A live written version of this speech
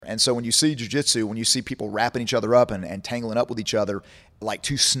And so when you see jiu-jitsu, when you see people wrapping each other up and tangling up with each other like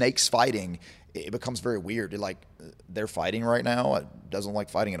two snakes fighting, it becomes very weird. Like, they're fighting right now. It doesn't like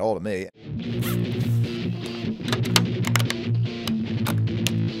fighting at all to me.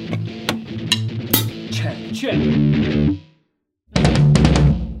 Check.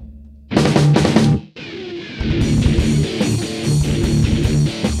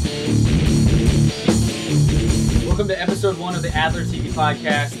 Welcome to episode 1 of the Adler TV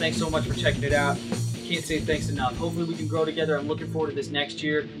podcast. Thanks so much for checking it out. Can't say thanks enough. Hopefully we can grow together. I'm looking forward to this next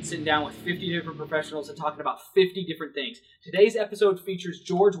year, sitting down with 50 different professionals and talking about 50 different things. Today's episode features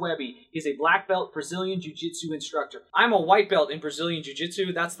George Webby. He's a black belt Brazilian Jiu-Jitsu instructor. I'm a white belt in Brazilian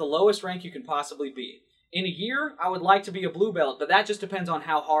Jiu-Jitsu. That's the lowest rank you can possibly be. In a year, I would like to be a blue belt, but that just depends on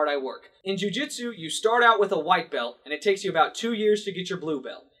how hard I work. In Jiu-Jitsu, you start out with a white belt, and it takes you about 2 years to get your blue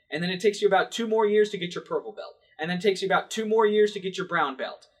belt. And then it takes you about 2 more years to get your purple belt. And then it takes you about 2 more years to get your brown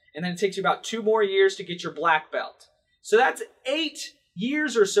belt. And then it takes you about 2 more years to get your black belt. So that's 8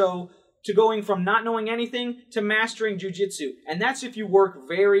 years or so to going from not knowing anything to mastering jiu-jitsu. And that's if you work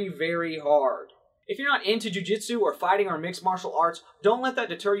very, very hard. If you're not into jiu-jitsu or fighting or mixed martial arts, don't let that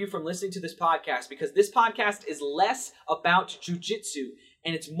deter you from listening to this podcast, because this podcast is less about jiu-jitsu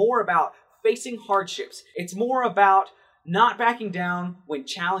and it's more about facing hardships. It's more about not backing down when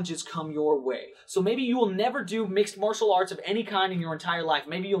challenges come your way. So maybe you will never do mixed martial arts of any kind in your entire life.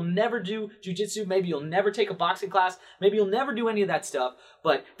 Maybe you'll never do jiu-jitsu. Maybe you'll never take a boxing class. Maybe you'll never do any of that stuff.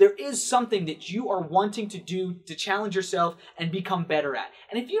 But there is something that you are wanting to do to challenge yourself and become better at.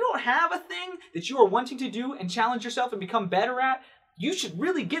 And if you don't have a thing that you are wanting to do and challenge yourself and become better at, you should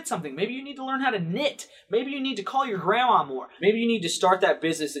really get something. Maybe you need to learn how to knit. Maybe you need to call your grandma more. Maybe you need to start that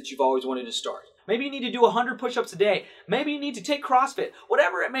business that you've always wanted to start. Maybe you need to do 100 push-ups a day. Maybe you need to take CrossFit.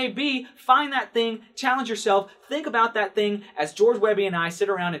 Whatever it may be, find that thing, challenge yourself, think about that thing as George Webby and I sit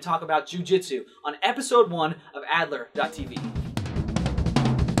around and talk about jiu-jitsu on episode 1 of Adler.tv.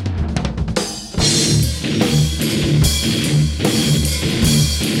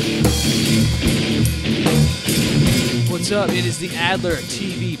 What's up? It is the Adler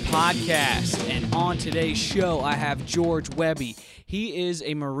TV podcast, and on today's show, I have George Webby. He is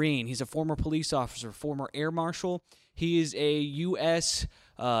a Marine. He's a former police officer, former air marshal. He is a U.S.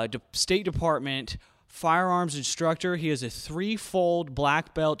 State Department firearms instructor. He is a 3-fold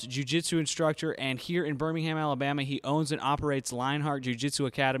black belt jiu-jitsu instructor, and here in Birmingham, Alabama, he owns and operates Lionheart Jiu-Jitsu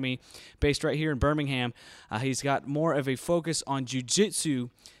Academy, based right here in Birmingham. He's got more of a focus on jiu-jitsu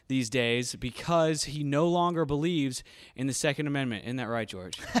these days because he no longer believes in the Second Amendment. Isn't that right,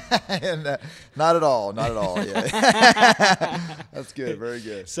 George? Not at all. Yeah. That's good. Very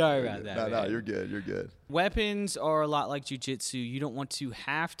good. Sorry about that. No, you're good. Weapons are a lot like jiu-jitsu. You don't want to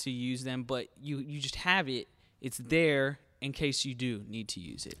have to use them, but you just have it. It's there in case you do need to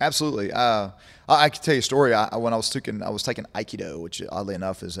use it. Absolutely. I can tell you a story. When I was taking Aikido, which oddly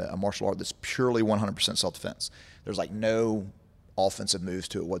enough is a martial art that's purely 100% self-defense. There's like no offensive moves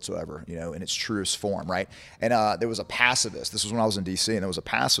to it whatsoever, in its truest form, right? And there was a pacifist. This was when I was in D.C., and there was a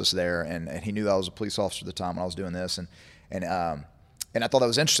pacifist there, and he knew that I was a police officer at the time when I was doing this, and I thought that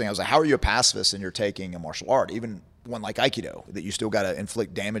was interesting. I was like, how are you a pacifist and you're taking a martial art, even one like Aikido, that you still got to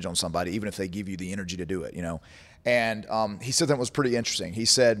inflict damage on somebody, even if they give you the energy to do it, And he said that was pretty interesting. He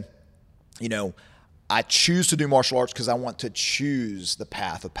said, I choose to do martial arts because I want to choose the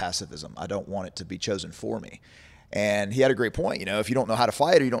path of pacifism. I don't want it to be chosen for me. And he had a great point. If you don't know how to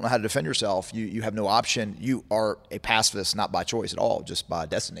fight or you don't know how to defend yourself, you have no option. You are a pacifist, not by choice at all, just by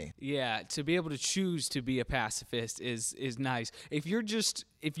destiny. Yeah, to be able to choose to be a pacifist is nice. If you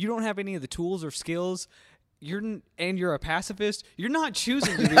don't have any of the tools or skills, you're a pacifist, you're not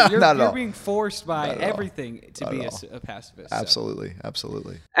choosing to be. You're being forced by everything to be a pacifist. Absolutely,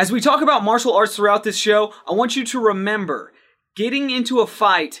 absolutely. As we talk about martial arts throughout this show, I want you to remember, getting into a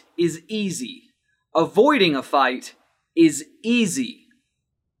fight is easy. Avoiding a fight is easy.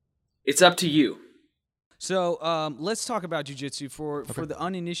 It's up to you. So let's talk about jiu-jitsu for the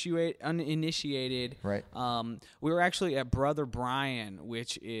uninitiated. Right. We were actually at Brother Brian,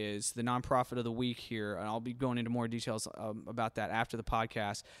 which is the nonprofit of the week here, and I'll be going into more details about that after the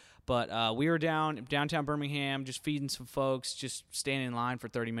podcast. But we were downtown Birmingham, just feeding some folks, just standing in line for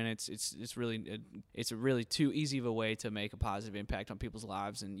 30 minutes. It's a really too easy of a way to make a positive impact on people's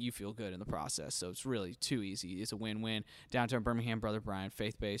lives, and you feel good in the process. So it's really too easy. It's a win-win. Downtown Birmingham, Brother Brian,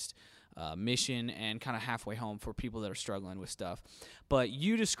 faith-based mission, and kind of halfway home for people that are struggling with stuff. But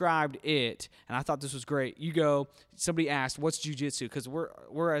you described it, and I thought this was great. Somebody asked, what's jiu-jitsu? Because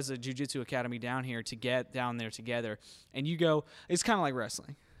we're as a jiu-jitsu academy down here to get down there together, and you go, it's kind of like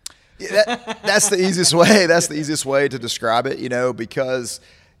wrestling. Yeah, that's the easiest way. That's the easiest way to describe it, because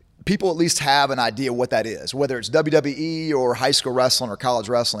people at least have an idea what that is, whether it's WWE or high school wrestling or college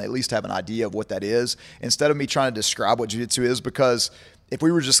wrestling, at least have an idea of what that is instead of me trying to describe what jiu-jitsu is. Because if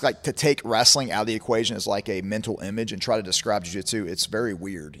we were just like to take wrestling out of the equation as like a mental image and try to describe jiu-jitsu, it's very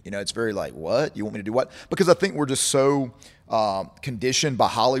weird. It's very like, what? You want me to do what? Because I think we're just so conditioned by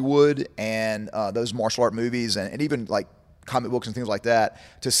Hollywood and those martial art movies and even like comic books and things like that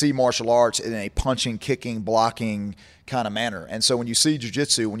to see martial arts in a punching, kicking, blocking kind of manner. And so when you see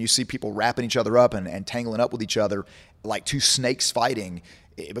jiu-jitsu, when you see people wrapping each other up and tangling up with each other like two snakes fighting,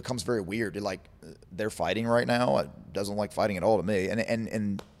 it becomes very weird. They're fighting right now. It doesn't like fighting at all to me.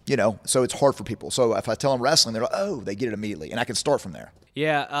 And so it's hard for people. So if I tell them wrestling, they're like, oh, they get it immediately. And I can start from there.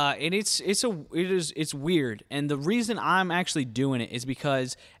 Yeah, and it's weird. And the reason I'm actually doing it is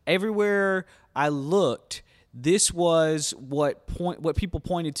because everywhere I looked, this was what people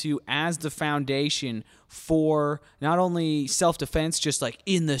pointed to as the foundation for not only self-defense, just like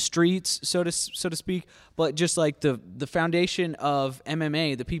in the streets, so to speak, but just like the foundation of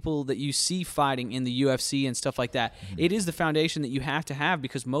MMA, the people that you see fighting in the UFC and stuff like that. Mm-hmm. It is the foundation that you have to have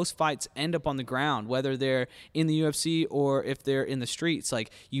because most fights end up on the ground, whether they're in the UFC or if they're in the streets.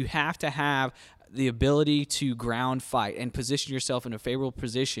 Like, you have to have the ability to ground fight and position yourself in a favorable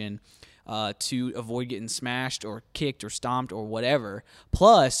position to avoid getting smashed or kicked or stomped or whatever.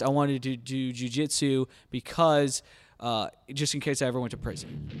 Plus, I wanted to do jiu-jitsu because just in case I ever went to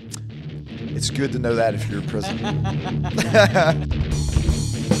prison. It's good to know that if you're in prison.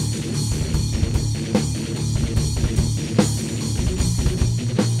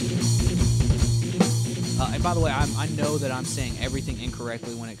 And by the way, I know that I'm saying everything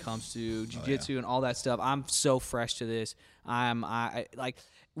incorrectly when it comes to jiu-jitsu and all that stuff. I'm so fresh to this.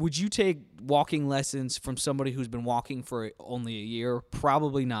 Would you take walking lessons from somebody who's been walking for only a year?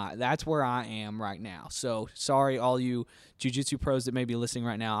 Probably not. That's where I am right now. So sorry, all you jiu-jitsu pros that may be listening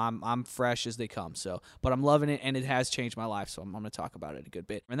right now. I'm fresh as they come. But I'm loving it, and it has changed my life. So I'm going to talk about it a good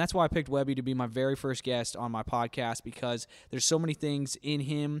bit. And that's why I picked Webby to be my very first guest on my podcast, because there's so many things in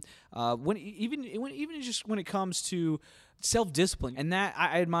him. Even just when it comes to self-discipline, and that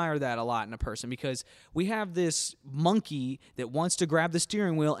I admire that a lot in a person, because we have this monkey that wants to grab the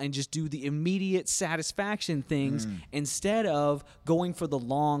steering wheel and just do the immediate satisfaction things instead of going for the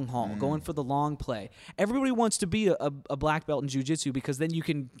long haul, going for the long play. Everybody wants to be a black belt in jiu-jitsu because then you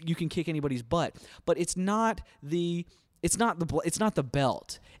can kick anybody's butt, but it's not the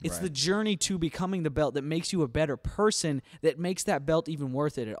belt. It's the journey to becoming the belt that makes you a better person, that makes that belt even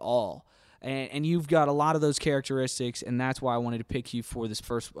worth it at all. And you've got a lot of those characteristics, and that's why I wanted to pick you for this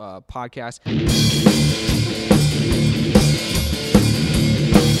first podcast.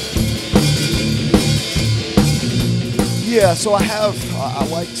 Yeah, so I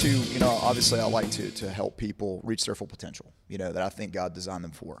like to, obviously I like to help people reach their full potential, that I think God designed them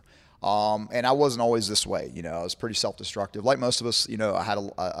for. And I wasn't always this way. I was pretty self-destructive. Like most of us, I had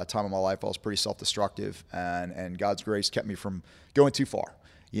a time in my life I was pretty self-destructive, and God's grace kept me from going too far.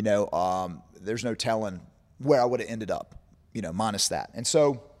 There's no telling where I would have ended up, minus that. And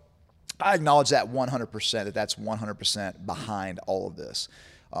so I acknowledge that 100%, that's 100% behind all of this.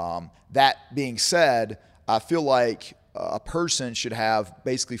 That being said, I feel like a person should have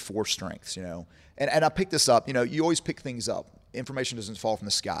basically 4 strengths, and I picked this up, you always pick things up. Information doesn't fall from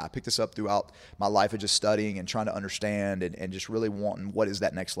the sky. I picked this up throughout my life of just studying and trying to understand and just really wanting what is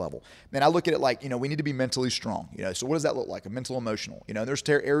that next level. And I look at it like, we need to be mentally strong. So what does that look like? A mental, emotional. There's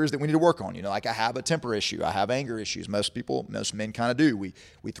areas that we need to work on. Like I have a temper issue. I have anger issues. Most men kind of do. We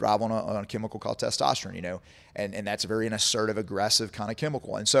thrive on a chemical called testosterone, and that's a very an assertive, aggressive kind of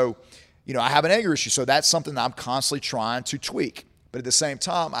chemical. And so, I have an anger issue. So that's something that I'm constantly trying to tweak. But at the same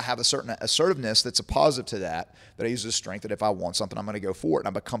time, I have a certain assertiveness that's a positive to that I use as strength, that if I want something, I'm going to go for it. And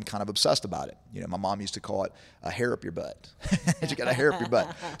I become kind of obsessed about it. My mom used to call it a hair up your butt. You got a hair up your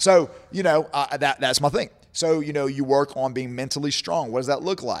butt. So, that's my thing. So, you work on being mentally strong. What does that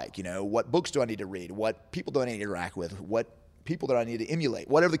look like? What books do I need to read? What people do I need to interact with? What people do I need to emulate?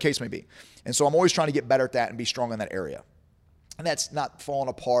 Whatever the case may be. And so I'm always trying to get better at that and be strong in that area. And that's not falling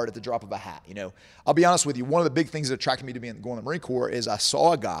apart at the drop of a hat. I'll be honest with you. One of the big things that attracted me to going to the Marine Corps is I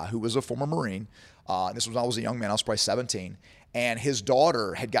saw a guy who was a former Marine. This was when I was a young man. I was probably 17. And his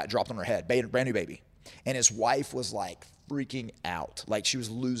daughter had got dropped on her head, brand new baby. And his wife was like freaking out. Like, she was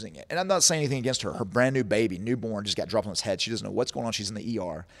losing it. And I'm not saying anything against her. Her brand new baby, newborn, just got dropped on his head. She doesn't know what's going on. She's in the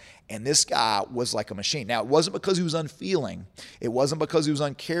ER. And this guy was like a machine. Now, it wasn't because he was unfeeling. It wasn't because he was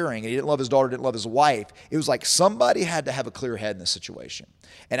uncaring and he didn't love his daughter, didn't love his wife. It was like somebody had to have a clear head in this situation.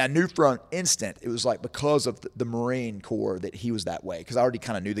 And I knew for an instant, it was like because of the Marine Corps that he was that way, because I already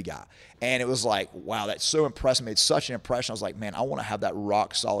kind of knew the guy. And it was like, wow, that's so impressive. Made such an impression. I was like, man, I want to have that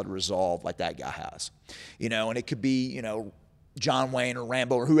rock solid resolve like that guy has. And it could be, John Wayne or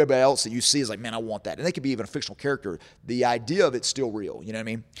Rambo or whoever else that you see is like, man, I want that. And they could be even a fictional character. The idea of it's still real. You know what I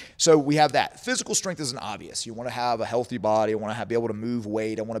mean? So we have that. Physical strength isn't obvious. You want to have a healthy body. I want to be able to move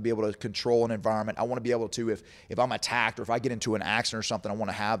weight. I want to be able to control an environment. I want to be able to, if I'm attacked or if I get into an accident or something, I want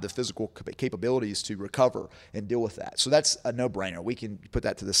to have the physical capabilities to recover and deal with that. So that's a no-brainer. We can put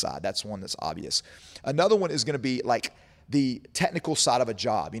that to the side. That's one that's obvious. Another one is going to be like the technical side of a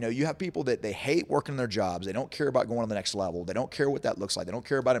job. You have people that they hate working their jobs. They don't care about going to the next level. They don't care what that looks like. They don't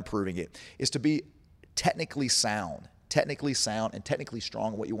care about improving it. It's to be technically sound and technically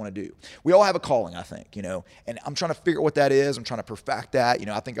strong in what you want to do. We all have a calling, I think, and I'm trying to figure out what that is. I'm trying to perfect that.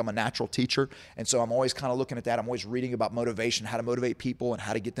 I think I'm a natural teacher, and so I'm always kind of looking at that. I'm always reading about motivation, how to motivate people and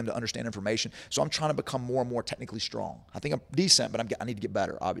how to get them to understand information. So I'm trying to become more and more technically strong. I think I'm decent, but I need to get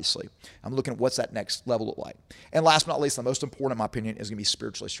better, obviously. I'm looking at what's that next level look like. And last but not least, the most important, in my opinion, is going to be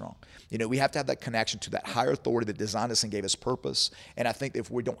spiritually strong. We have to have that connection to that higher authority that designed us and gave us purpose. And I think if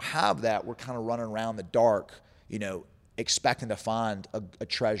we don't have that, we're kind of running around the dark, expecting to find a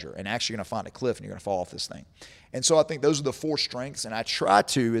treasure, and actually going to find a cliff and you're going to fall off this thing. And so I think those are the 4 strengths, and I try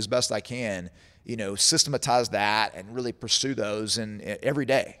to, as best I can, systematize that and really pursue those every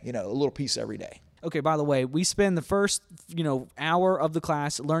day, a little piece every day. Okay, by the way, we spend the first, hour of the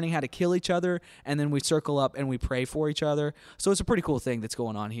class learning how to kill each other, and then we circle up and we pray for each other. So it's a pretty cool thing that's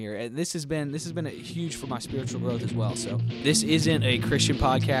going on here. And this has been a huge for my spiritual growth as well. So this isn't a Christian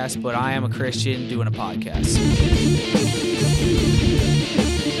podcast, but I am a Christian doing a podcast.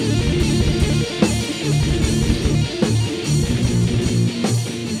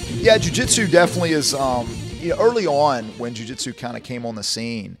 Yeah, jiu-jitsu definitely is, early on when jiu-jitsu kind of came on the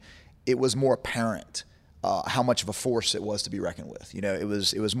scene, it was more apparent how much of a force it was to be reckoned with.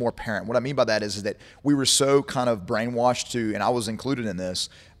 It was more apparent. What I mean by that is that we were so kind of brainwashed to, and I was included in this,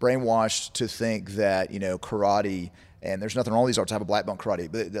 brainwashed to think that, karate, and there's nothing wrong with these arts, I have a black belt in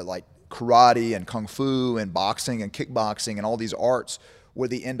karate, but that like karate and kung fu and boxing and kickboxing and all these arts were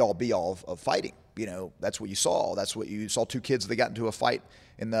the end-all be-all of fighting. That's what you saw. That's what you saw. 2 kids that got into a fight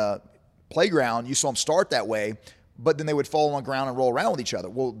in the playground. You saw them start that way, but then they would fall on the ground and roll around with each other.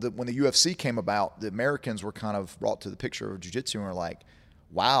 Well, when the UFC came about, the Americans were kind of brought to the picture of jiu-jitsu and were like,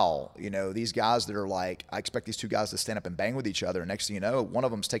 wow, these guys that are like, I expect these 2 guys to stand up and bang with each other. And next thing you know, one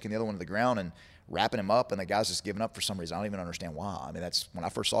of them's taking the other one to the ground and wrapping him up, and the guy's just giving up for some reason. I don't even understand why. I mean, that's when I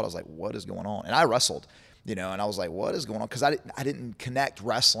first saw it, I was like, what is going on? And I wrestled, and I was like, what is going on? Because I didn't connect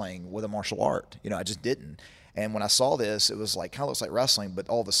wrestling with a martial art. I just didn't. And when I saw this, it was like, kind of looks like wrestling, but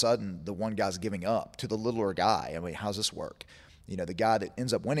all of a sudden, the one guy's giving up to the littler guy. I mean, how's this work? The guy that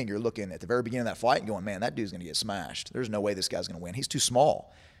ends up winning, you're looking at the very beginning of that fight and going, man, that dude's going to get smashed. There's no way this guy's going to win. He's too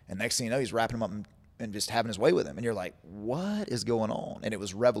small. And next thing you know, he's wrapping him up and just having his way with him. And you're like, what is going on? And it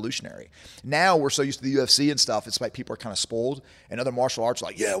was revolutionary. Now we're so used to the UFC and stuff, it's like people are kind of spoiled. And other martial arts are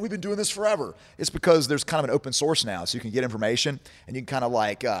like, yeah, we've been doing this forever. It's because there's kind of an open source now. So you can get information and you can kind of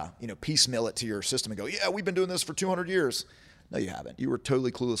like, piecemeal it to your system and go, yeah, we've been doing this for 200 years. No, you haven't. You were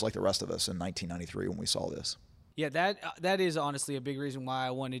totally clueless like the rest of us in 1993 when we saw this. Yeah, that is honestly a big reason why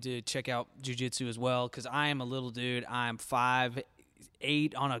I wanted to check out jiu-jitsu as well, because I am a little dude. I'm 5'8"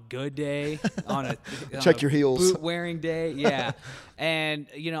 on a good day, check your heels, boot wearing day. Yeah. And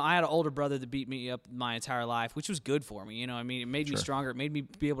I had an older brother that beat me up my entire life, which was good for me. It made me stronger. It made me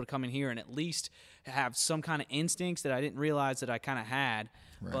be able to come in here and at least have some kind of instincts that I didn't realize that I kind of had.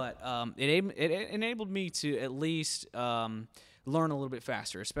 Right. But it enabled me to at least learn a little bit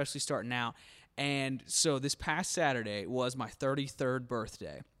faster, especially starting out. And so this past Saturday was my 33rd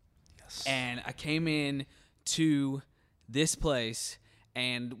birthday. Yes. And I came in to this place,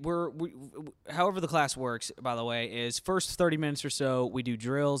 and however the class works, by the way, is first 30 minutes or so we do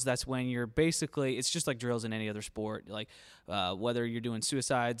drills. That's when you're basically, it's just like drills in any other sport, like whether you're doing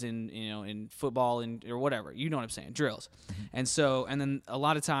suicides in football or whatever, you know what I'm saying, drills. Mm-hmm. And then a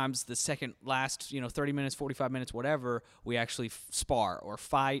lot of times the second last 30 minutes, 45 minutes, whatever, we actually spar or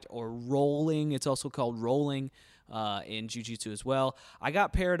fight or rolling. It's also called rolling. in jiu-jitsu as well. I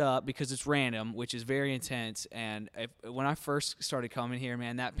got paired up because it's random, which is very intense. And when I first started coming here,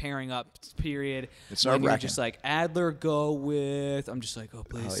 man, that pairing up period, it's when you're nerve-wracking. just like, Adler, go with, I'm just like, oh,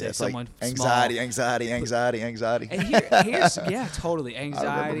 please say it's someone like anxiety, small. anxiety. And here's yeah, totally, anxiety.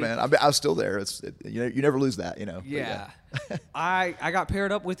 I remember, man. I was still there. You never lose that, But Yeah. I got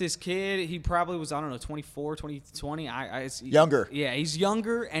paired up with this kid. He probably was, I don't know, 24, 20. Younger. Yeah, he's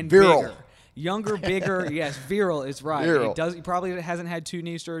younger and Virile. bigger. Younger, bigger. Yes, virile is right. Virile. He probably hasn't had 2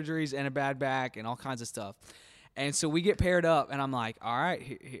 knee surgeries and a bad back and all kinds of stuff. And so we get paired up, and I'm like, all right,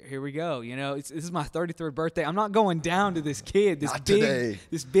 here we go. This is my 33rd birthday. I'm not going down to this kid, Not today.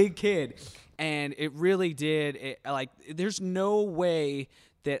 this big kid. And it really did. There's no way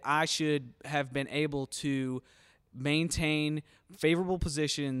that I should have been able to maintain favorable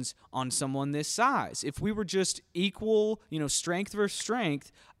positions on someone this size. If we were just equal, strength versus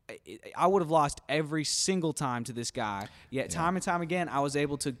strength, I would have lost every single time to this guy. Yet time and time again, I was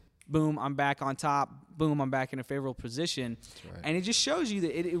able to, boom, I'm back on top. Boom, I'm back in a favorable position. That's right. And it just shows you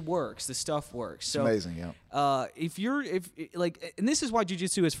that it works. The stuff works. It's amazing, yeah. And this is why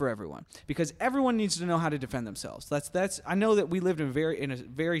jiu-jitsu is for everyone, because everyone needs to know how to defend themselves. That's. I know that we live in a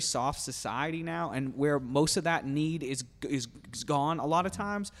very soft society now, and where most of that need is gone a lot of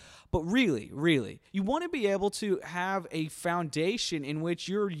times. But really, you want to be able to have a foundation in which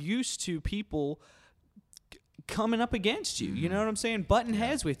you're used to people coming up against you, you know what I'm saying? Button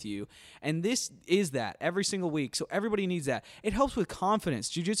heads with you. And this is that every single week. So everybody needs that. It helps with confidence.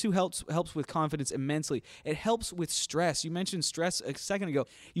 Jiu-jitsu helps with confidence immensely. It helps with stress. You mentioned stress a second ago.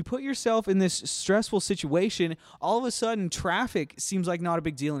 You put yourself in this stressful situation, all of a sudden traffic seems like not a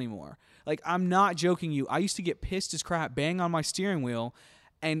big deal anymore. Like, I'm not joking you. I used to get pissed as crap, bang on my steering wheel.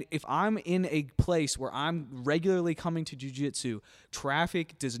 And if I'm in a place where I'm regularly coming to jiu-jitsu,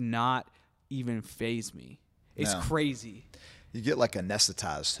 traffic does not even faze me. It's crazy. You get like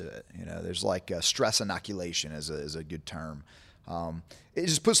anesthetized to it. There's like stress inoculation is a good term. It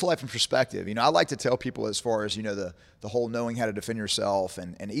just puts life in perspective. I like to tell people, as far as, the whole knowing how to defend yourself,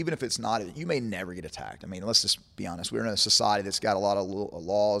 and even if it's not, you may never get attacked. I mean, let's just be honest. We're in a society that's got a lot of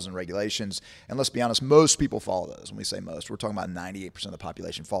laws and regulations, and let's be honest, most people follow those. When we say most, we're talking about 98% of the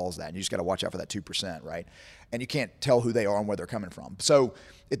population follows that, and you just got to watch out for that 2%, right? And you can't tell who they are and where they're coming from. So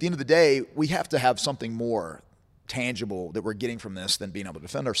at the end of the day, we have to have something more tangible that we're getting from this than being able to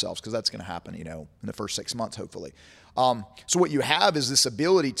defend ourselves, because that's going to happen, in the first 6 months, hopefully. So what you have is this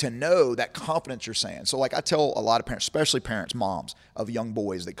ability to know that confidence you're saying. So like I tell a lot of parents, especially parents, moms of young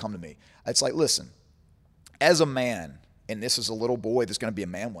boys that come to me, it's like, listen, as a man, and this is a little boy that's going to be a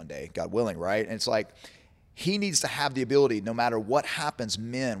man one day, God willing, right? And it's like, he needs to have the ability, no matter what happens,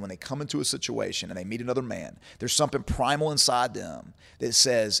 men, when they come into a situation and they meet another man, there's something primal inside them that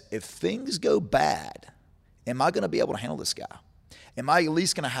says, if things go bad, am I going to be able to handle this guy? Am I at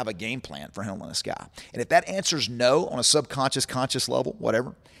least going to have a game plan for handling this guy? And if that answer's no on a subconscious, conscious level,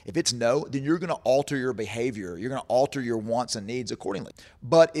 whatever, if it's no, then you're going to alter your behavior. You're going to alter your wants and needs accordingly.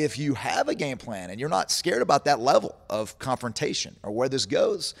 But if you have a game plan and you're not scared about that level of confrontation or where this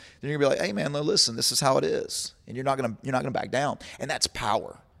goes, then you're going to be like, hey man, listen, this is how it is. And you're not going to back down. And that's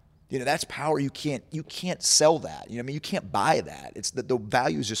power. That's power. You can't sell that. You can't buy that. It's the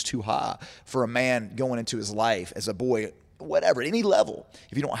value is just too high for a man going into his life as a boy, whatever, at any level.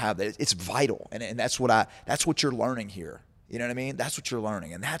 If you don't have that, it's vital. And that's what you're learning here. You know what I mean? That's what you're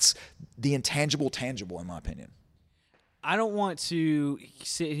learning. And that's the intangible tangible, in my opinion. I don't want to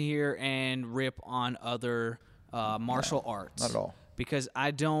sit here and rip on other martial arts. Not at all. Because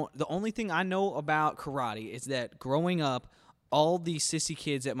the only thing I know about karate is that growing up, all these sissy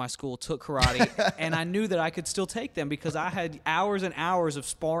kids at my school took karate, and I knew that I could still take them because I had hours and hours of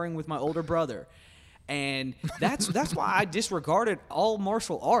sparring with my older brother. And that's why I disregarded all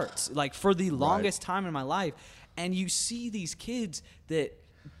martial arts, like, for the longest time in my life. And you see these kids that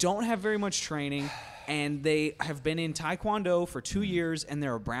don't have very much training, and they have been in Taekwondo for 2 years, and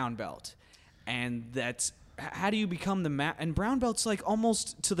they're a brown belt. And that's... How do you become and brown belt's like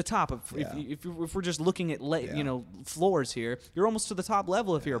almost to the top. If we're just looking at floors here, you're almost to the top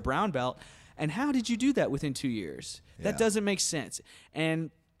level if you're a brown belt. And how did you do that within 2 years? That doesn't make sense. And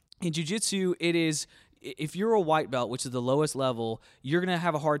in jiu-jitsu, it is, if you're a white belt, which is the lowest level, you're going to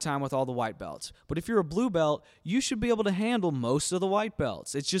have a hard time with all the white belts. But if you're a blue belt, you should be able to handle most of the white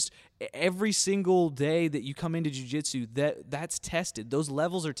belts. It's just every single day that you come into jiu-jitsu, that's tested. Those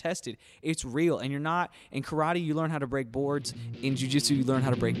levels are tested. It's real. And you're not, in karate, you learn how to break boards. In jiu-jitsu, you learn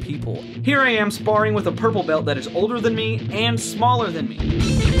how to break people. Here I am sparring with a purple belt that is older than me and smaller than me.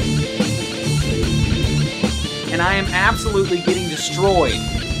 And I am absolutely getting destroyed.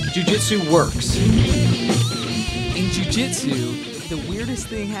 Jiu-jitsu works. in jiu-jitsu, the weirdest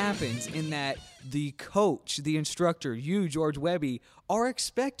thing happens in that the coach, the instructor, you, George Webby, are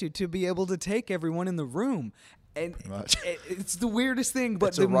expected to be able to take everyone in the room. And it's the weirdest thing, but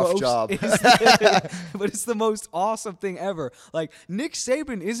it's a rough job. But it's the most awesome thing ever. Like, Nick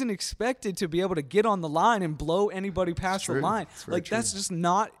Saban isn't expected to be able to get on the line and blow anybody past the line. Like, that's just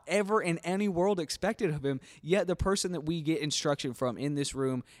not ever in any world expected of him. Yet the person that we get instruction from in this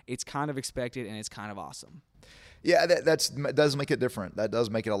room, it's kind of expected and it's kind of awesome. Yeah, that does make it different. That does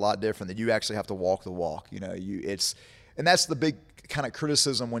make it a lot different. That you actually have to walk the walk. You know, and that's the big kind of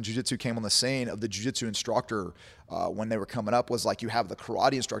criticism when jiu-jitsu came on the scene of the jiu-jitsu instructor when they were coming up was like you have the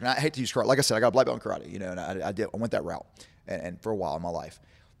karate instructor. And I hate to use karate. Like I said, I got a black belt in karate, you know, and I went that route and for a while in my life.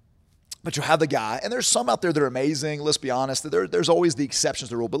 But you have the guy, and there's some out there that are amazing. Let's be honest. There's always the exceptions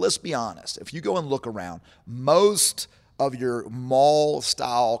to the rule. But let's be honest. If you go and look around, most of your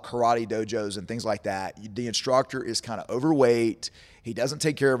mall-style karate dojos and things like that, the instructor is kind of overweight. He doesn't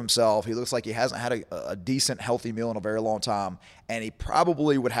take care of himself. He looks like he hasn't had a decent, healthy meal in a very long time, and he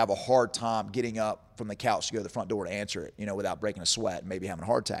probably would have a hard time getting up from the couch to go to the front door to answer it, you know, without breaking a sweat and maybe having a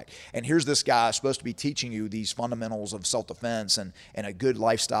heart attack. And here's this guy supposed to be teaching you these fundamentals of self-defense and a good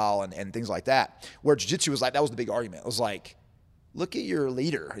lifestyle and things like that, where jiu-jitsu was like, that was the big argument. It was like, look at your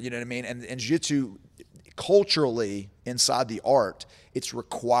leader, you know what I mean? And jiu-jitsu, culturally, inside the art, it's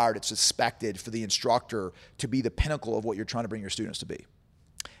required, it's expected for the instructor to be the pinnacle of what you're trying to bring your students to be.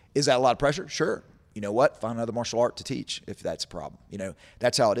 Is that a lot of pressure? Sure. You know what? Find another martial art to teach if that's a problem. You know,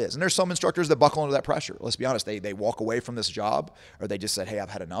 that's how it is. And there's some instructors that buckle under that pressure. Let's be honest. They walk away from this job, or they just said, hey, I've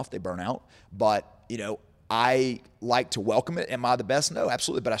had enough. They burn out. But, you know, I like to welcome it. Am I the best? No,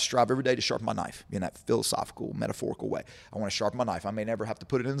 absolutely. But I strive every day to sharpen my knife in that philosophical, metaphorical way. I want to sharpen my knife. I may never have to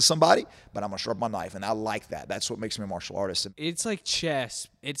put it into somebody, but I'm going to sharpen my knife. And I like that. That's what makes me a martial artist. It's like chess.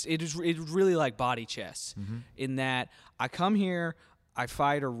 It's really like body chess in that I come here, I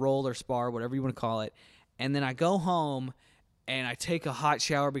fight or roll or spar, whatever you want to call it, and then I go home and I take a hot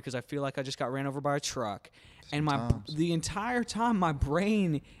shower because I feel like I just got ran over by a truck. Sometimes. And the entire time my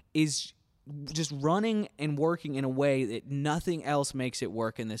brain is just running and working in a way that nothing else makes it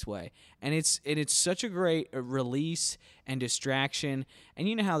work in this way. And it's such a great release and distraction. And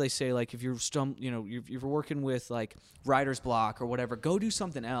you know how they say, like, if you're you're working with like writer's block or whatever, go do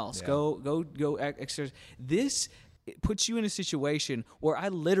something else. Yeah. Go exercise. This puts you in a situation where I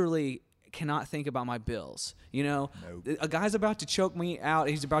literally cannot think about my bills. You know, nope. A guy's about to choke me out.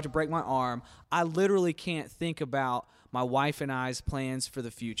 He's about to break my arm. I literally can't think about my wife and I's plans for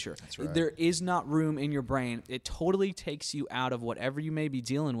the future. That's right. There is not room in your brain. It totally takes you out of whatever you may be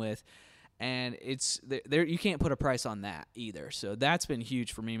dealing with, and it's there. You can't put a price on that either. So that's been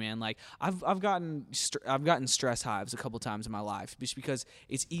huge for me, man. Like I've gotten stress hives a couple times in my life just because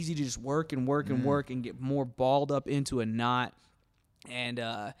it's easy to just work and work and work and get more balled up into a knot. And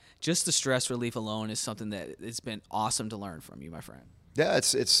just the stress relief alone is something that it's been awesome to learn from you, my friend. Yeah,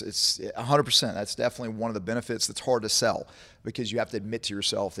 it's 100%. That's definitely one of the benefits that's hard to sell because you have to admit to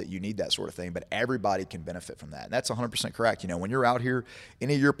yourself that you need that sort of thing, but everybody can benefit from that. And that's 100% correct. You know, when you're out here,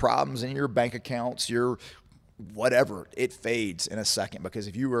 any of your problems, any of your bank accounts, your whatever, it fades in a second because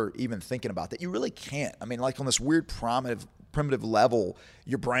if you were even thinking about that, you really can't. I mean, like on this weird primitive level,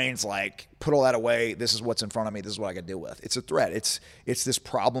 your brain's like, put all that away. This is what's in front of me. This is what I got to deal with. It's a threat. It's this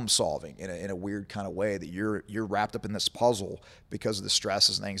problem solving in a weird kind of way that you're wrapped up in this puzzle because of the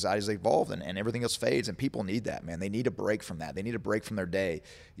stresses and anxieties they evolve and everything else fades. And people need that, man. They need a break from that. They need a break from their day.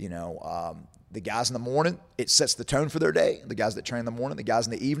 You know, the guys in the morning, it sets the tone for their day. The guys that train in the morning, the guys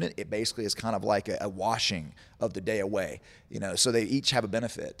in the evening, it basically is kind of like a washing of the day away. You know, so they each have a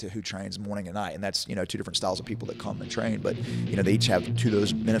benefit to who trains morning and night. And that's, you know, two different styles of people that come and train. But, you know, they each have two of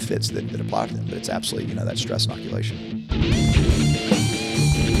those benefits that apply to them. But it's absolutely, you know, that stress inoculation.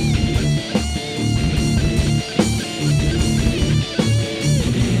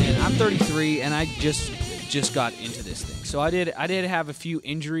 And I'm 33, and I just got into this thing. So I did have a few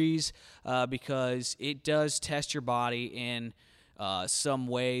injuries because it does test your body in some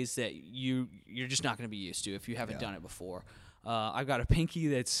ways that you're just not going to be used to if you haven't done it before. I've got a pinky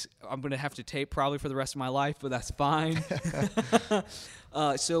that's I'm going to have to tape probably for the rest of my life, but that's fine.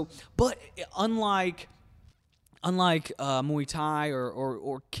 But unlike Muay Thai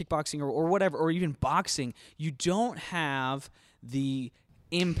or kickboxing or whatever, or even boxing, you don't have the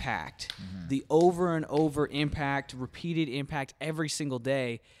impact, the over and over impact, repeated impact every single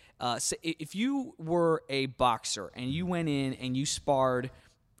day. So if you were a boxer and you went in and you sparred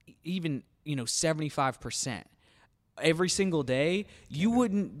even 75%, every single day, you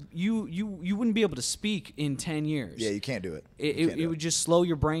wouldn't be able to speak in 10 years. Yeah, you can't do it. It would just slow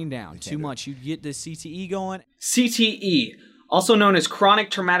your brain down too much. You'd get the CTE going. CTE, also known as chronic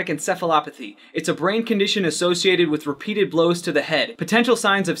traumatic encephalopathy. It's a brain condition associated with repeated blows to the head. Potential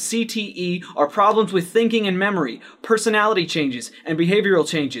signs of CTE are problems with thinking and memory, personality changes, and behavioral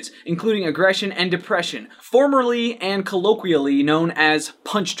changes, including aggression and depression, formerly and colloquially known as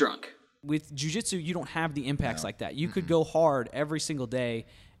punch drunk. With jiu-jitsu, you don't have the impacts like that. You could go hard every single day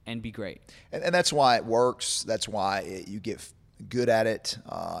and be great. And that's why it works. That's why you get good at it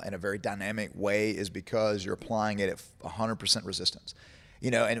in a very dynamic way, is because you're applying it at 100% resistance. You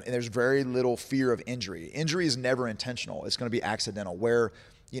know, and there's very little fear of injury. Injury is never intentional. It's going to be accidental. Where,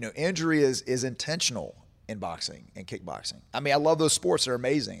 you know, injury is intentional in boxing and kickboxing. I mean, I love those sports. They're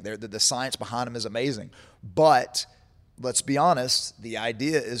amazing. The science behind them is amazing. But let's be honest, the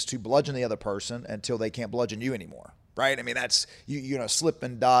idea is to bludgeon the other person until they can't bludgeon you anymore. Right? I mean, that's, you know, slip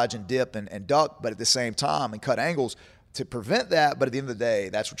and dodge and dip and duck, but at the same time, and cut angles to prevent that. But at the end of the day,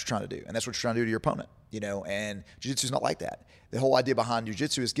 that's what you're trying to do. And that's what you're trying to do to your opponent, you know, and jiu-jitsu is not like that. The whole idea behind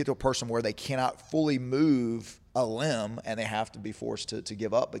jiu-jitsu is get to a person where they cannot fully move a limb and they have to be forced to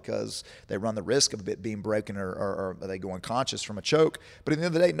give up because they run the risk of it being broken or they go unconscious from a choke. But at the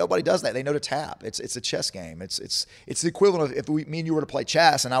end of the day, nobody does that. They know to tap. It's a chess game. It's the equivalent of if me and you were to play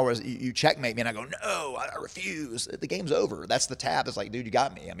chess and you checkmate me and I go, no, I refuse. The game's over. That's the tap. It's like, dude, you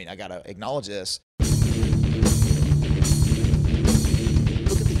got me. I mean, I got to acknowledge this.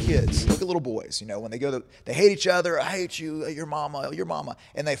 Kids, look at little boys, you know, when they they hate each other. I hate you, your mama,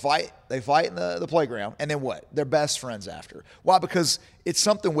 and they fight in the playground, and then what? They're best friends after. Why? Because it's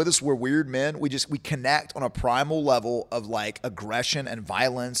something with us. We're weird men. We connect on a primal level of like aggression and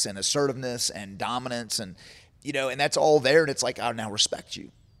violence and assertiveness and dominance, and you know, and that's all there. And it's like, I now respect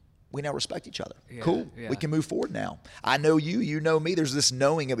you. We now respect each other. Yeah, cool. Yeah. We can move forward now. I know you, you know me. There's this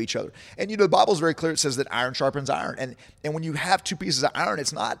knowing of each other. And you know, the Bible's very clear. It says that iron sharpens iron. And when you have two pieces of iron,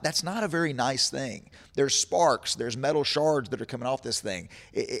 that's not a very nice thing. There's sparks, there's metal shards that are coming off this thing.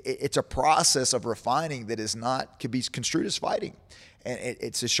 It's a process of refining that could be construed as fighting. And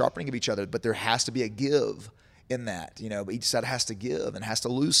it's a sharpening of each other, but there has to be a give in that. You know, each side has to give and has to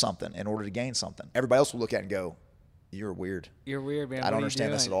lose something in order to gain something. Everybody else will look at it and go, you're weird. You're weird, man. I don't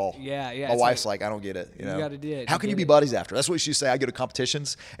understand this at all. Yeah. My wife's like, I don't get it. You know, gotta do it. How can you be buddies after? That's what she say. I go to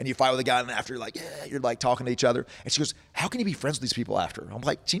competitions and you fight with a guy, and after you're like, yeah, you're like talking to each other. And she goes, how can you be friends with these people after? I'm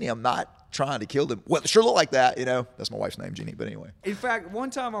like, Jeannie, I'm not trying to kill them. Well, sure look like that, you know. That's my wife's name, Jeannie. But anyway. In fact, one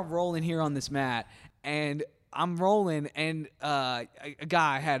time I'm rolling here on this mat, and I'm rolling, and a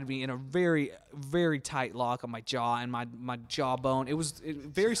guy had me in a very, very tight lock on my jaw and my jawbone. It was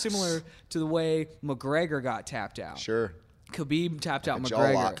very similar to the way McGregor got tapped out. Sure. Khabib tapped out Jaw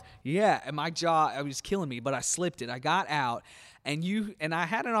McGregor. lock. Yeah, and my jaw, it was killing me, but I slipped it. I got out, and I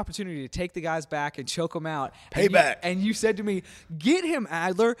had an opportunity to take the guys back and choke them out. Payback. And you said to me, "Get him,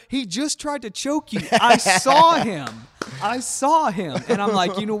 Adler. He just tried to choke you. I saw him. And I'm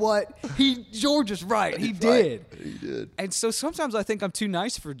like, you know what? George is right. He did. He did. And so sometimes I think I'm too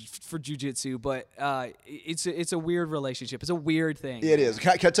nice for jiu-jitsu, but it's a weird relationship. It's a weird thing. It is.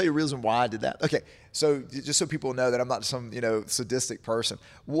 Can I tell you a reason why I did that? Okay, so just so people know that I'm not some, you know, sadistic person.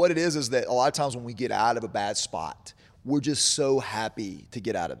 What it is that a lot of times when we get out of a bad spot, we're just so happy to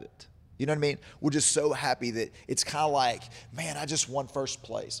get out of it. You know what I mean? We're just so happy that it's kind of like, man, I just won first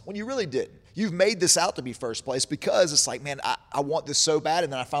place. When you really didn't. You've made this out to be first place because it's like, man, I want this so bad,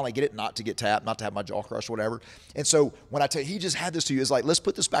 and then I finally get it, not to get tapped, not to have my jaw crushed, whatever. And so when I tell you, he just had this to you, it's like, let's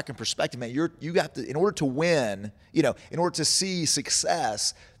put this back in perspective, man. You have to, in order to win, you know, in order to see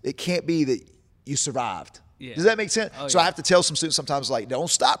success, it can't be that you survived. Yeah. Does that make sense? So I have to tell some students sometimes, like, don't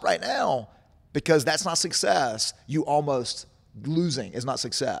stop right now, because that's not success. You almost losing is not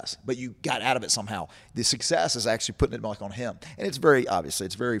success, but you got out of it somehow. The success is actually putting it back on him. And it's very, obviously,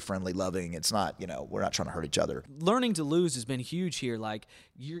 it's very friendly, loving. It's not, you know, we're not trying to hurt each other. Learning to lose has been huge here. Like,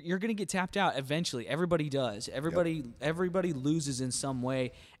 you're going to get tapped out eventually. Everybody does. Everybody loses in some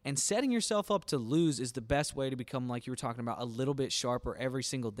way. And setting yourself up to lose is the best way to become, like you were talking about, a little bit sharper every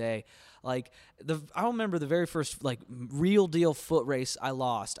single day. Like, I remember the very first, like, real deal foot race I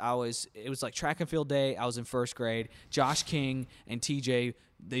lost. It was like track and field day. I was in first grade. Josh King and TJ,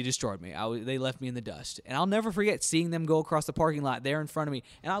 they destroyed me. They left me in the dust. And I'll never forget seeing them go across the parking lot there in front of me.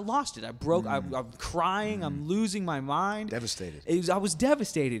 And I lost it. I broke. I'm crying. I'm losing my mind. Devastated. I was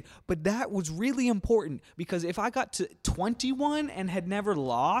devastated. But that was really important, because if I got to 21 and had never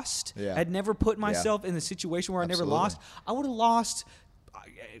lost, had never put myself in the situation where I never lost, I would have lost.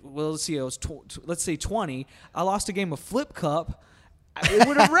 Well, let's see. Let's say 20. I lost a game of Flip Cup. it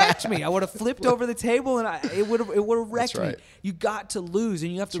would have wrecked me. I would have flipped over the table, and it would have wrecked right. me. You got to lose,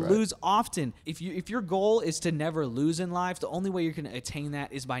 and you have to lose often. If your goal is to never lose in life, the only way you're going to attain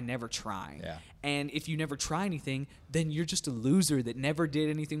that is by never trying. Yeah. And if you never try anything, then you're just a loser that never did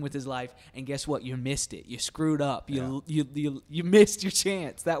anything with his life. And guess what? You missed it. You screwed up. You missed your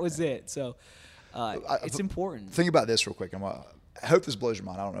chance. That was it. So it's important. Think about this real quick. I hope this blows your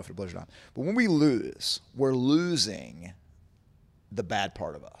mind. I don't know if it blows your mind. But when we lose, we're losing the bad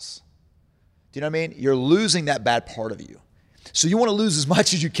part of us. Do you know what I mean? You're losing that bad part of you. So you want to lose as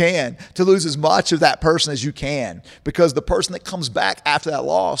much as you can, to lose as much of that person as you can, because the person that comes back after that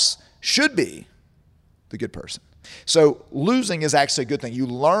loss should be the good person. So losing is actually a good thing. You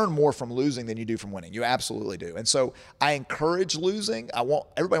learn more from losing than you do from winning. You absolutely do. And so I encourage losing.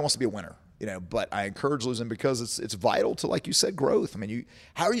 Everybody wants to be a winner, but I encourage losing because it's vital to, like you said, growth. I mean,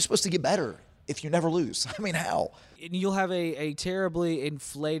 how are you supposed to get better if you never lose? I mean, how? And you'll have a terribly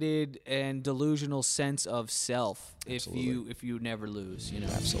inflated and delusional sense of self if you never lose.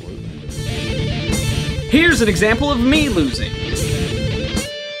 Absolutely. Here's an example of me losing.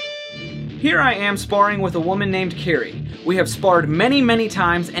 Here I am sparring with a woman named Carrie. We have sparred many, many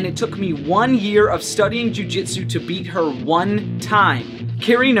times, and it took me 1 year of studying jiu-jitsu to beat her one time.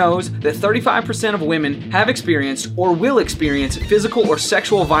 Carrie knows that 35% of women have experienced or will experience physical or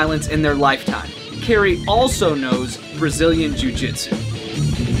sexual violence in their lifetime. Carrie also knows Brazilian Jiu-Jitsu.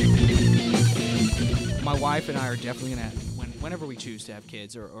 My wife and I are definitely going to, whenever we choose to have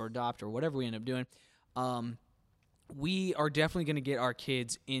kids or adopt or whatever we end up doing, we are definitely going to get our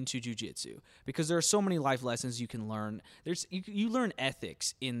kids into jiu-jitsu because there are so many life lessons you can learn. You learn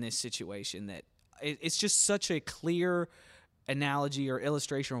ethics in this situation that it's just such a clear analogy or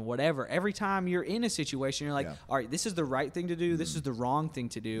illustration or whatever. Every time you're in a situation, you're like, all right, this is the right thing to do. This is the wrong thing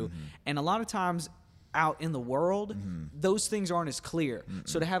to do. And a lot of times out in the world, those things aren't as clear.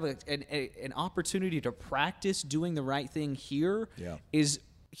 So to have an opportunity to practice doing the right thing here is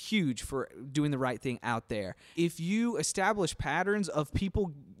huge for doing the right thing out there. If you establish patterns of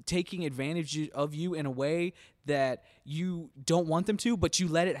people taking advantage of you in a way that you don't want them to, but you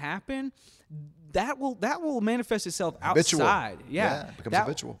let it happen, that will manifest itself outside. It becomes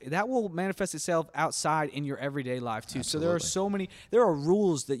habitual. That will manifest itself outside in your everyday life too. Absolutely. So there are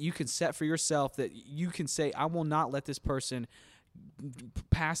rules that you can set for yourself that you can say, I will not let this person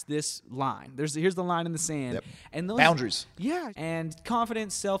past this line. Here's the line in the sand. And those boundaries. Yeah, and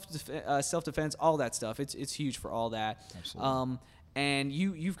confidence, self-defense, all that stuff. It's huge for all that. Absolutely. And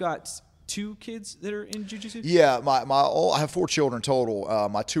you've got 2 kids that are in jiu-jitsu? Yeah, I have 4 children total.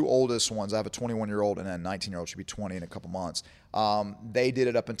 My 2 oldest ones, I have a 21-year-old and a 19-year-old, should be 20 in a couple months. They did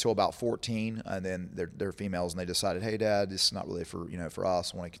it up until about 14, and then they're females, and they decided, hey, Dad, this is not really for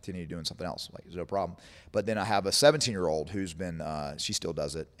us. I want to continue doing something else. Like, there's no problem. But then I have a 17-year-old who's been, she still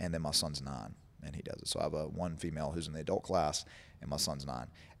does it, and then my son's 9, and he does it. So I have one female who's in the adult class, and my son's 9.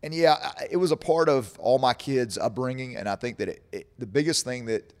 And yeah, it was a part of all my kids' upbringing, and I think that the biggest thing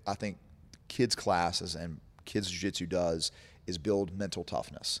that I think kids classes and kids jiu-jitsu does is build mental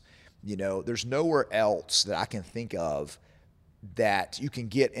toughness. There's nowhere else that I can think of that you can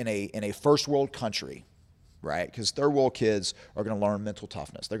get in a first world country, right? Because third world kids are going to learn mental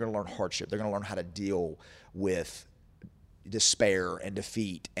toughness. They're going to learn hardship. They're going to learn how to deal with despair and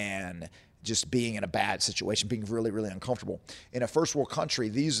defeat and just being in a bad situation, being really, really uncomfortable. In a first world country,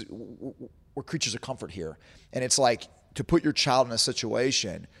 we're creatures of comfort here. And it's like to put your child in a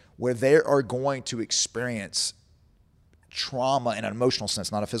situation where they are going to experience trauma in an emotional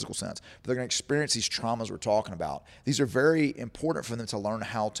sense, not a physical sense. But they're going to experience these traumas we're talking about. These are very important for them to learn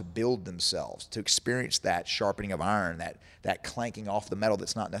how to build themselves, to experience that sharpening of iron, that clanking off the metal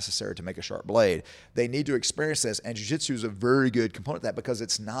that's not necessary to make a sharp blade. They need to experience this, and jiu-jitsu is a very good component of that because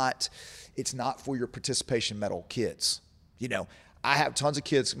it's not for your participation medal kids. I have tons of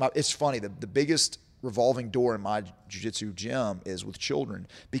kids. It's funny, the biggest revolving door in my jiu-jitsu gym is with children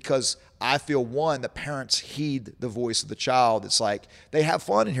because I feel, one, the parents heed the voice of the child. It's like they have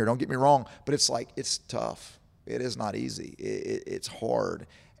fun in here, don't get me wrong, but it's like it's tough. It is not easy. It's hard.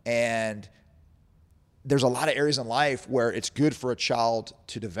 And there's a lot of areas in life where it's good for a child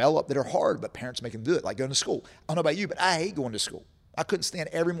to develop that are hard, but parents make them do it, like going to school. I don't know about you, but I hate going to school. I couldn't stand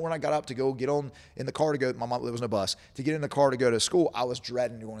every morning I got up to go get on in the car to go. My mom, there was no bus to get in the car to go to school. I was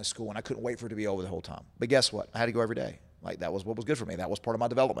dreading going to school, and I couldn't wait for it to be over the whole time. But guess what? I had to go every day. Like, that was what was good for me. That was part of my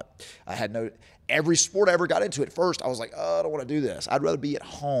development. I had every sport I ever got into at first, I was like, oh, I don't want to do this. I'd rather be at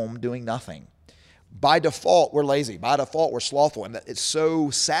home doing nothing. By default, we're lazy. By default, we're slothful. And it's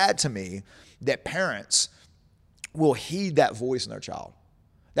so sad to me that parents will heed that voice in their child.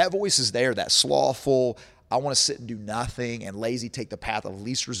 That voice is there, that slothful, I want to sit and do nothing and lazy, take the path of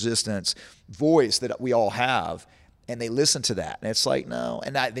least resistance voice that we all have. And they listen to that. And it's like, no.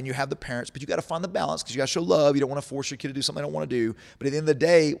 And then you have the parents, but you got to find the balance because you got to show love. You don't want to force your kid to do something they don't want to do. But at the end of the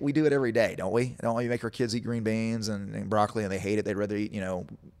day, we do it every day, don't we? Don't we make our kids eat green beans and broccoli and they hate it. They'd rather eat,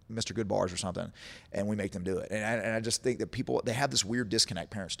 Mr. Good bars or something. And we make them do it. And I just think that people, they have this weird disconnect,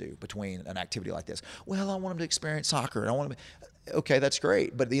 parents do, between an activity like this. Well, I want them to experience soccer. And I want them to, okay, that's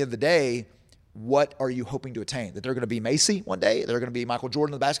great. But at the end of the day, what are you hoping to attain? That they're going to be Macy one day? They're going to be Michael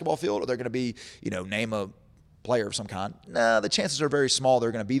Jordan on the basketball field? Or they're going to be, name a player of some kind? No, the chances are very small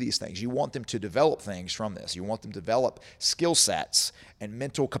they're going to be these things. You want them to develop things from this. You want them to develop skill sets and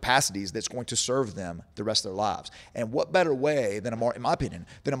mental capacities that's going to serve them the rest of their lives. And what better way than in my opinion,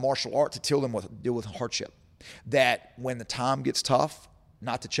 than a martial art to deal with hardship? That when the time gets tough,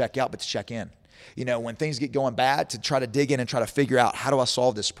 not to check out, but to check in. When things get going bad, to try to dig in and try to figure out, how do I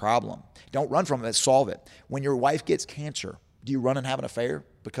solve this problem? Don't run from it, solve it. When your wife gets cancer, do you run and have an affair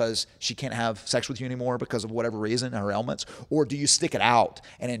because she can't have sex with you anymore because of whatever reason, her ailments? Or do you stick it out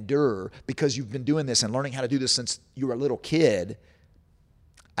and endure because you've been doing this and learning how to do this since you were a little kid?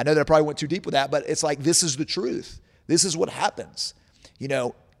 I know that I probably went too deep with that, but it's like, this is the truth. This is what happens. You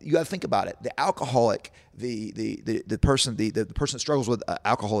got to think about it. The alcoholic, the person that struggles with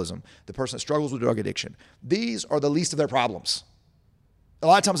alcoholism, the person that struggles with drug addiction, these are the least of their problems. A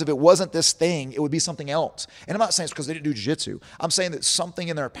lot of times, if it wasn't this thing, it would be something else. And I'm not saying it's because they didn't do jiu-jitsu. I'm saying that something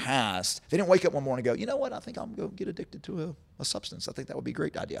in their past, they didn't wake up one morning and go, you know what, I think I'm going to get addicted to a substance. I think that would be a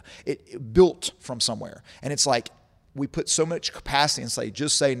great idea. It built from somewhere. And it's like, we put so much capacity and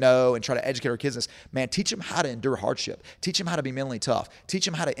just say no and try to educate our kids this. Man, teach them how to endure hardship. Teach them how to be mentally tough. Teach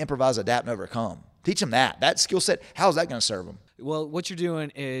them how to improvise, adapt, and overcome. Teach them that skill set. How is that going to serve them? Well, what you're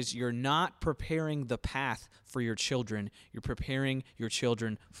doing is you're not preparing the path for your children. You're preparing your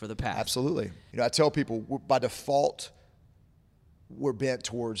children for the path. Absolutely. I tell people, by default, we're bent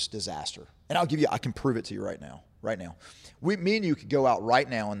towards disaster. And I can prove it to you right now. Me and you could go out right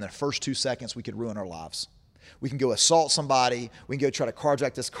now, and in the first 2 seconds, we could ruin our lives. We can go assault somebody. We can go try to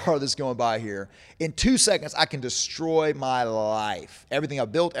carjack this car that's going by here. In 2 seconds, I can destroy my life. Everything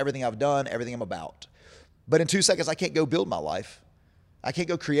I've built, everything I've done, everything I'm about. But in 2 seconds, I can't go build my life. I can't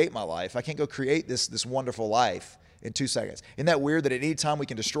go create my life. I can't go create this wonderful life in 2 seconds. Isn't that weird that at any time we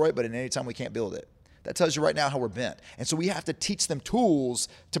can destroy it, but at any time we can't build it? That tells you right now how we're bent. And so we have to teach them tools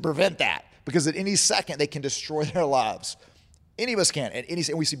to prevent that, because at any second they can destroy their lives. Any of us can. And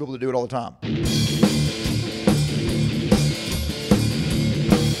we see people that do it all the time.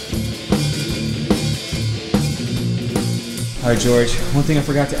 All right, George, one thing I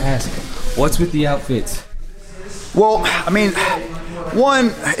forgot to ask. What's with the outfits? Well, I mean,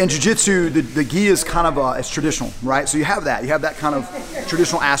 one, in jiu-jitsu, the gi is kind of it's traditional, right? So you have that kind of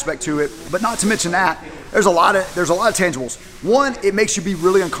traditional aspect to it. But not to mention that, there's a lot of tangibles. One, it makes you be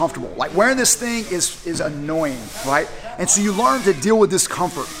really uncomfortable. Like, wearing this thing is annoying, right? And so you learn to deal with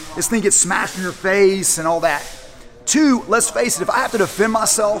discomfort. This thing gets smashed in your face and all that. Two, let's face it, if I have to defend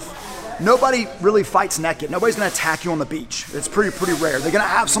myself, nobody really fights naked. Nobody's going to attack you on the beach. It's pretty rare. They're going to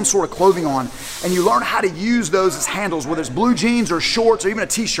have some sort of clothing on, and you learn how to use those as handles, whether it's blue jeans or shorts or even a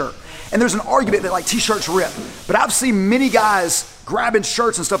t-shirt. And there's an argument that t-shirts rip, but I've seen many guys grabbing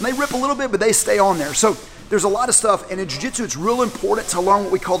shirts and stuff, and they rip a little bit, but they stay on there. So there's a lot of stuff, and in jiu-jitsu, it's real important to learn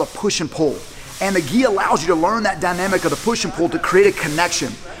what we call the push and pull. And the gi allows you to learn that dynamic of the push and pull to create a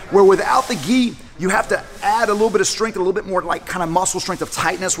connection, where without the gi, you have to add a little bit of strength, a little bit more kind of muscle strength of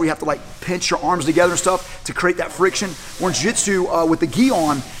tightness, where you have to pinch your arms together and stuff to create that friction. Where in jiu-jitsu, with the gi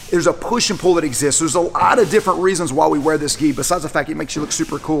on, there's a push and pull that exists. There's a lot of different reasons why we wear this gi, besides the fact it makes you look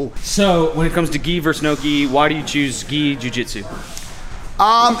super cool. So when it comes to gi versus no gi, why do you choose gi jiu-jitsu?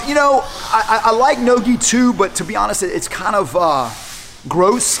 I like no gi too, but to be honest, it's kind of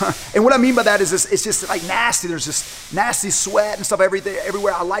gross. And what I mean by that is it's just nasty. There's just nasty sweat and stuff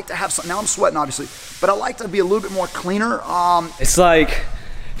everywhere. I like to have some. Now I'm sweating, obviously, but I like to be a little bit more cleaner. It's like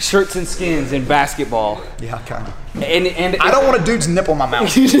shirts and skins in basketball. Yeah, kind of. And I don't want a dude's nipple in my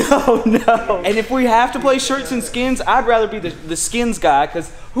mouth. No. And if we have to play shirts and skins, I'd rather be the skins guy,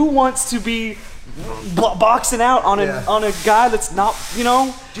 because who wants to be boxing out on a guy that's not, Do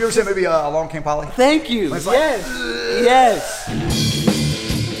you ever see maybe Along Came Polly? Thank you. Yes.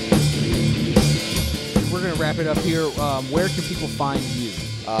 We're going to wrap it up here. Where can people find you?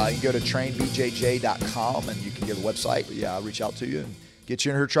 You can go to trainbjj.com and you can go to the website. But yeah, I'll reach out to you and get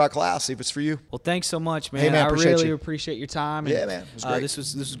you in here to try a class, see if it's for you. Well, thanks so much, man. Hey, man, I really you. appreciate your time. Yeah, man. It was great. This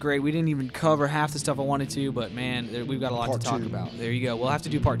was great. We didn't even cover half the stuff I wanted to, but man, we've got a lot Part to talk 2. about. There you go. We'll have to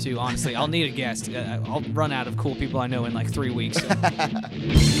do part 2, honestly. I'll need a guest. I'll run out of cool people I know in 3 weeks. So.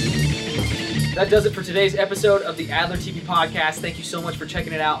 That does it for today's episode of the Adler TV Podcast. Thank you so much for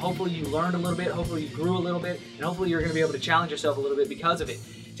checking it out. Hopefully you learned a little bit, hopefully you grew a little bit, and hopefully you're going to be able to challenge yourself a little bit because of it.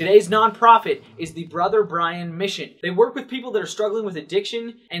 Today's nonprofit is the Brother Brian Mission. They work with people that are struggling with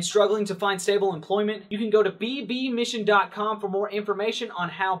addiction and struggling to find stable employment. You can go to bbmission.com for more information on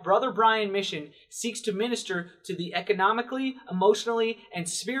how Brother Brian Mission seeks to minister to the economically, emotionally, and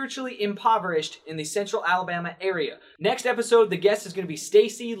spiritually impoverished in the Central Alabama area. Next episode, the guest is going to be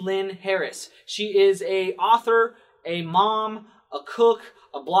Stacey Lynn Harris. She is an author, a mom, a cook,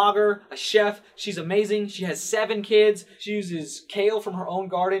 a blogger, a chef. She's amazing. She has 7 kids. She uses kale from her own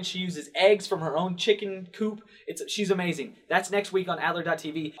garden. She uses eggs from her own chicken coop. She's amazing. That's next week on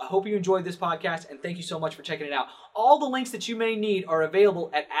Adler.tv. I hope you enjoyed this podcast, and thank you so much for checking it out. All the links that you may need are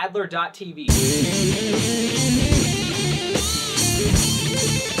available at Adler.tv.